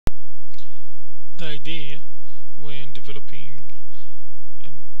The idea when developing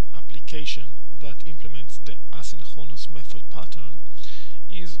an application that implements the asynchronous method pattern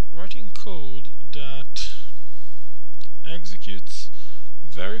is writing code that executes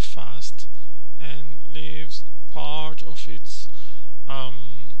very fast and leaves part of its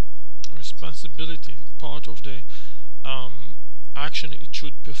responsibility, part of the action it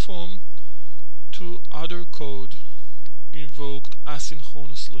should perform, to other code invoked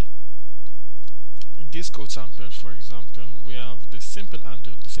asynchronously. In this code sample, for example, we have the simple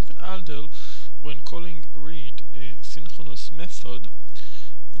handle. The simple handle, when calling read a synchronous method,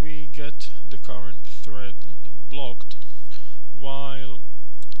 we get the current thread blocked, while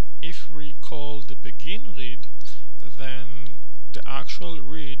if we call the begin read, then the actual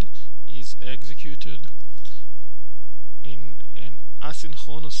read is executed in an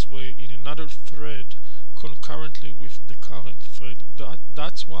asynchronous way in another thread concurrently with the current thread.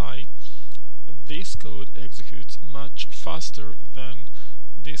 That's why this code executes much faster than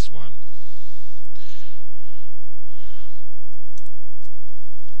this one.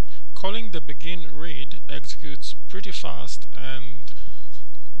 Calling the begin read executes pretty fast, and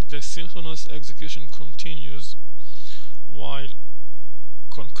the synchronous execution continues, while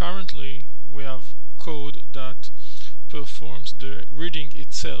concurrently we have code that performs the reading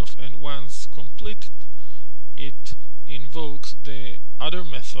itself, and once complete it invokes the other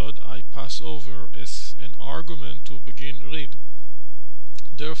method I pass over as an argument to begin read.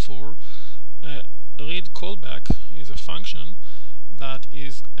 Therefore, read callback is a function that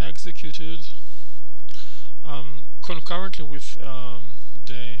is executed concurrently with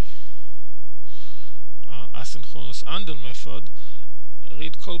the asynchronous handle method.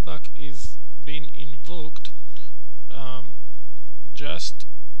 Read callback is being invoked just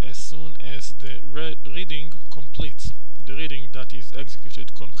as soon as the reading completes, the reading that is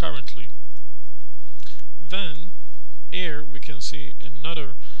executed concurrently. Then here we can see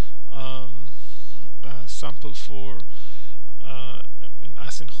another sample for an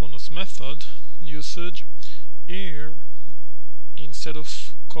asynchronous method usage. Here, instead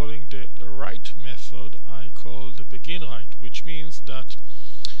of calling the write method, I call the begin write, which means that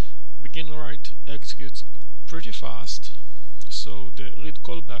begin write executes pretty fast, so the read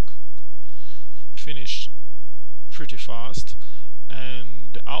callback finish pretty fast,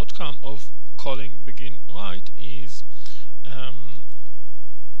 and the outcome of calling begin write is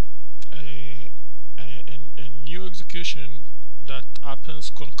a new execution that happens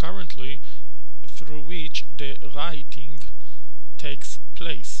concurrently, through which the writing takes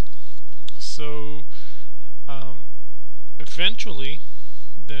place. So eventually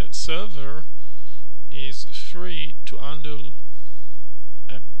the server is free to handle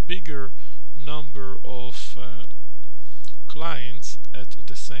a bigger number of clients at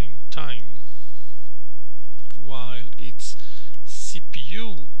the same time, while its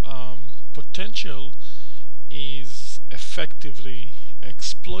CPU potential is effectively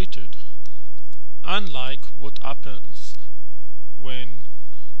exploited, unlike what happens when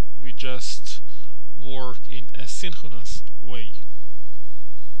we just work in a synchronous way.